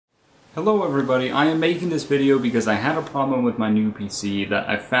Hello everybody, I am making this video because I had a problem with my new PC that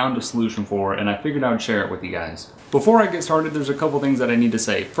I found a solution for and I figured I would share it with you guys. Before I get started, there's a couple things that I need to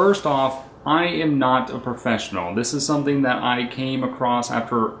say. First off, I am not a professional. This is something that I came across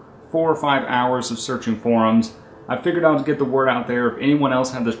after 4 or 5 hours of searching forums. I figured I would get the word out there. If anyone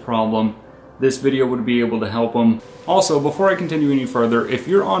else had this problem, this video would be able to help them. Also, before I continue any further, if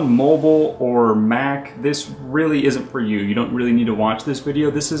you're on mobile or Mac, this really isn't for you. You don't really need to watch this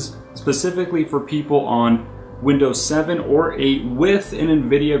video. This is specifically for people on Windows 7 or 8 with an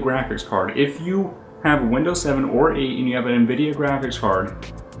Nvidia graphics card. If you have Windows 7 or 8 and you have an Nvidia graphics card,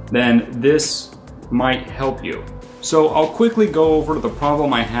 then this might help you. So I'll quickly go over the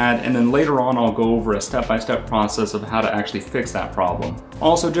problem I had, and then later on I'll go over a step-by-step process of how to actually fix that problem.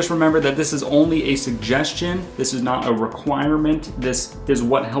 Also, just remember that this is only a suggestion. This is not a requirement. This is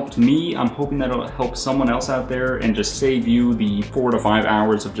what helped me. I'm hoping that it'll help someone else out there and just save you the 4 to 5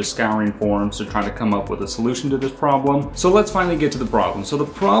 hours of just scouring forums to try to come up with a solution to this problem. So let's finally get to the problem. So the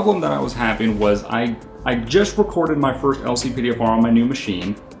problem that I was having was I just recorded my first LCPDFR on my new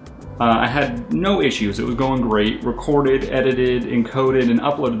machine. I had no issues. It was going great. Recorded, edited, encoded, and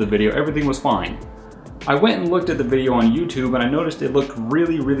uploaded the video. Everything was fine. I went and looked at the video on YouTube and I noticed it looked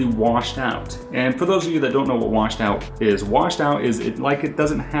really washed out. And for those of you that don't know what washed out is like it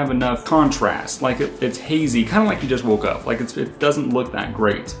doesn't have enough contrast, like it's hazy, kind of like you just woke up, like it doesn't look that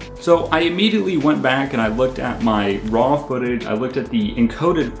great. So I immediately went back and I looked at my raw footage, I looked at the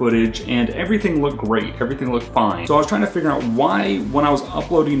encoded footage, and everything looked great, everything looked fine. So I was trying to figure out why, when I was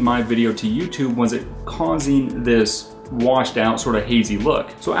uploading my video to YouTube, was it causing this washed out sort of hazy look.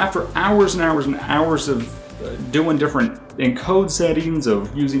 So after hours and hours and hours of doing different encode settings,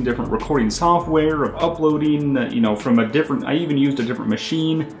 of using different recording software, of uploading, from a different, I even used a different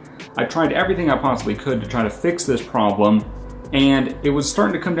machine. I tried everything I possibly could to try to fix this problem, and it was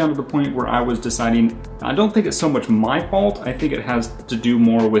starting to come down to the point where I was deciding, I don't think it's so much my fault, I think it has to do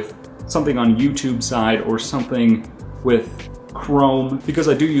more with something on YouTube side or something with Chrome, because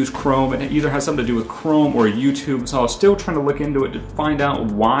I do use Chrome. It either has something to do with Chrome or YouTube, so I was still trying to look into it to find out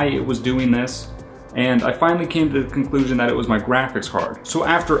why it was doing this, and I finally came to the conclusion that it was my graphics card. So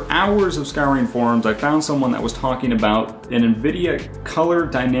after hours of scouring forums, I found someone that was talking about an Nvidia color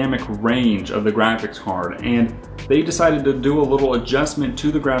dynamic range of the graphics card, and they decided to do a little adjustment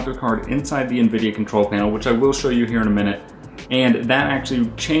to the graphics card inside the Nvidia control panel, which I will show you here in a minute, and that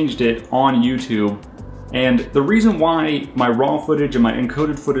actually changed it on YouTube. And the reason why my raw footage and my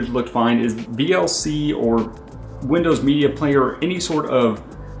encoded footage looked fine is VLC or Windows Media Player or any sort of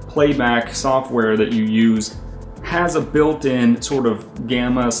playback software that you use has a built-in sort of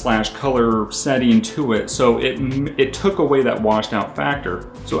gamma/color setting to it, so it took away that washed out factor.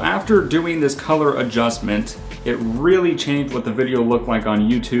 So after doing this color adjustment, it really changed what the video looked like on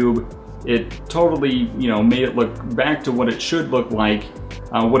YouTube. It totally, made it look back to what it should look like,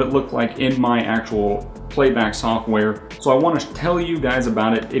 what it looked like in my actual playback software. So I want to tell you guys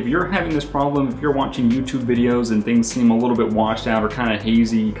about it. If you're having this problem, if you're watching YouTube videos and things seem a little bit washed out or kind of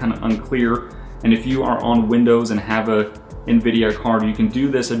hazy, kind of unclear, and if you are on Windows and have a Nvidia card, you can do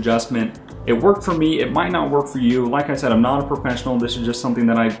this adjustment. It worked for me, it might not work for you. Like I said, I'm not a professional. This is just something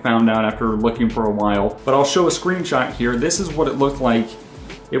that I found out after looking for a while. But I'll show a screenshot here. This is what it looked like.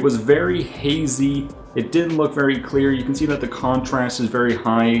 It was very hazy. It didn't look very clear. You can see that the contrast is very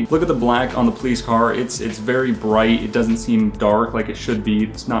high. Look at the black on the police car. It's very bright. It doesn't seem dark like it should be.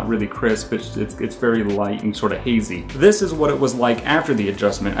 It's not really crisp. It's very light and sort of hazy. This is what it was like after the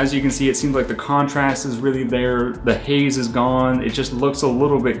adjustment. As you can see, it seems like the contrast is really there. The haze is gone. It just looks a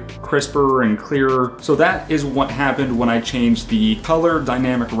little bit crisper and clearer. So that is what happened when I changed the color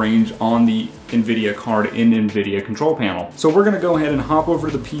dynamic range on the Nvidia card in Nvidia control panel. So we're gonna go ahead and hop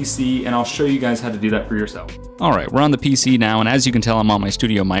over to the PC and I'll show you guys how to do that for yourself. All right, we're on the PC now, and as you can tell, I'm on my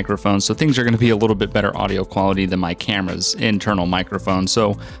studio microphone, so things are gonna be a little bit better audio quality than my camera's internal microphone.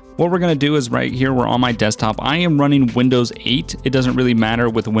 So what we're gonna do is right here, we're on my desktop. I am running Windows 8. It doesn't really matter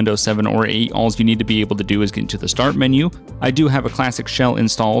with Windows 7 or 8. All you need to be able to do is get into the start menu. I do have a classic shell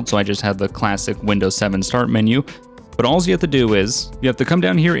installed, so I just have the classic Windows 7 start menu. But all you have to do is, you have to come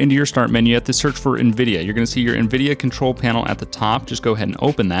down here into your start menu, you have to search for Nvidia. You're gonna see your Nvidia control panel at the top. Just go ahead and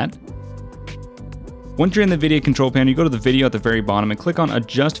open that. Once you're in the video control panel, you go to the video at the very bottom and click on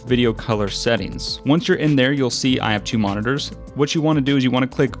Adjust Video Color Settings. Once you're in there, you'll see I have 2 monitors. What you wanna do is you wanna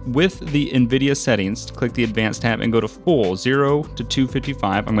click with the Nvidia settings, click the Advanced tab and go to Full, 0 to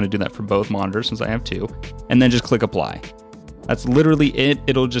 255. I'm gonna do that for both monitors since I have 2. And then just click Apply. That's literally it.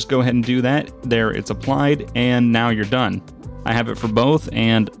 It'll just go ahead and do that. There, it's applied, and now you're done. I have it for both,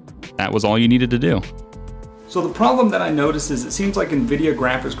 and that was all you needed to do. So the problem that I noticed is it seems like Nvidia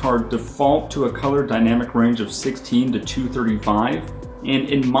graphics cards default to a color dynamic range of 16 to 235. And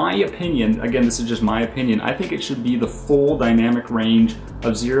in my opinion, again, this is just my opinion, I think it should be the full dynamic range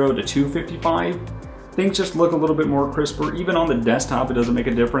of 0 to 255. Things just look a little bit more crisper. Even on the desktop, it doesn't make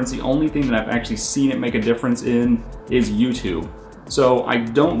a difference. The only thing that I've actually seen it make a difference in is YouTube. So I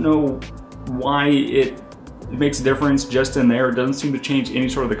don't know why it makes a difference just in there. It doesn't seem to change any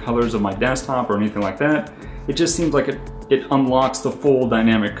sort of the colors of my desktop or anything like that. It just seems like it unlocks the full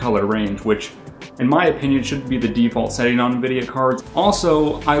dynamic color range, which in my opinion should be the default setting on Nvidia cards.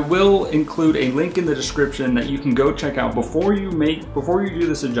 Also, I will include a link in the description that you can go check out before you do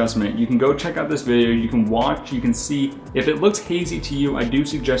this adjustment. You can go check out this video, you can watch, you can see if it looks hazy to you. I do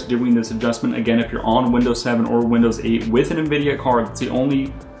suggest doing this adjustment again if you're on Windows 7 or Windows 8 with an Nvidia card. It's the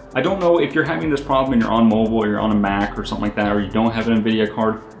only, I don't know if you're having this problem and you're on mobile or you're on a Mac or something like that, or you don't have an Nvidia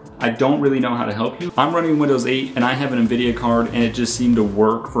card. I don't really know how to help you. I'm running Windows 8 and I have an Nvidia card and it just seemed to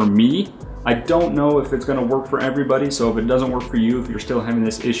work for me. I don't know if it's gonna work for everybody, so if it doesn't work for you, if you're still having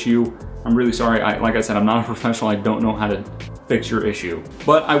this issue, I'm really sorry. Like I said, I'm not a professional. I don't know how to fix your issue.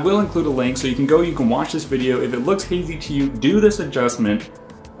 But I will include a link so you can watch this video. If it looks hazy to you, do this adjustment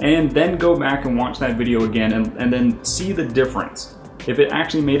and then go back and watch that video again and then see the difference. If it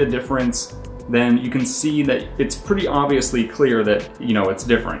actually made a difference, then you can see that it's pretty obviously clear that, you know, it's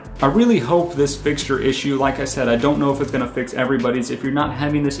different. I really hope this fixed your issue. Like I said, I don't know if it's gonna fix everybody's. If you're not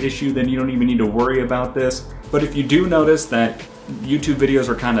having this issue, then you don't even need to worry about this. But if you do notice that YouTube videos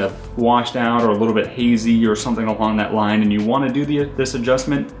are kind of washed out or a little bit hazy or something along that line and you wanna do this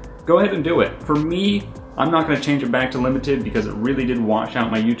adjustment, go ahead and do it. For me, I'm not gonna change it back to limited because it really did wash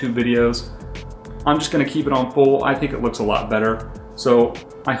out my YouTube videos. I'm just gonna keep it on full. I think it looks a lot better. So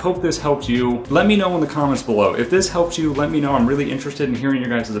I hope this helped you. Let me know in the comments below. If this helps you, let me know. I'm really interested in hearing your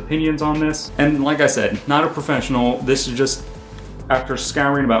guys' opinions on this. And like I said, not a professional. This is just, after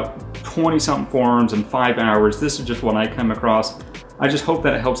scouring about 20-something forums in 5 hours, this is just what I come across. I just hope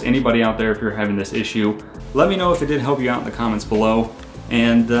that it helps anybody out there if you're having this issue. Let me know if it did help you out in the comments below.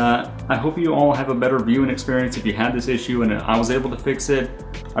 And I hope you all have a better viewing experience if you had this issue and I was able to fix it.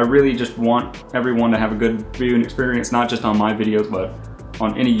 I really just want everyone to have a good viewing experience, not just on my videos, but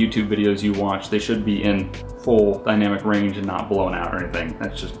on any YouTube videos you watch. They should be in full dynamic range and not blown out or anything.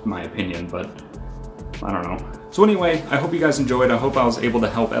 That's just my opinion, but I don't know. So anyway, I hope you guys enjoyed. I hope I was able to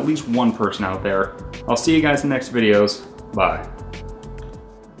help at least one person out there. I'll see you guys in the next videos. Bye.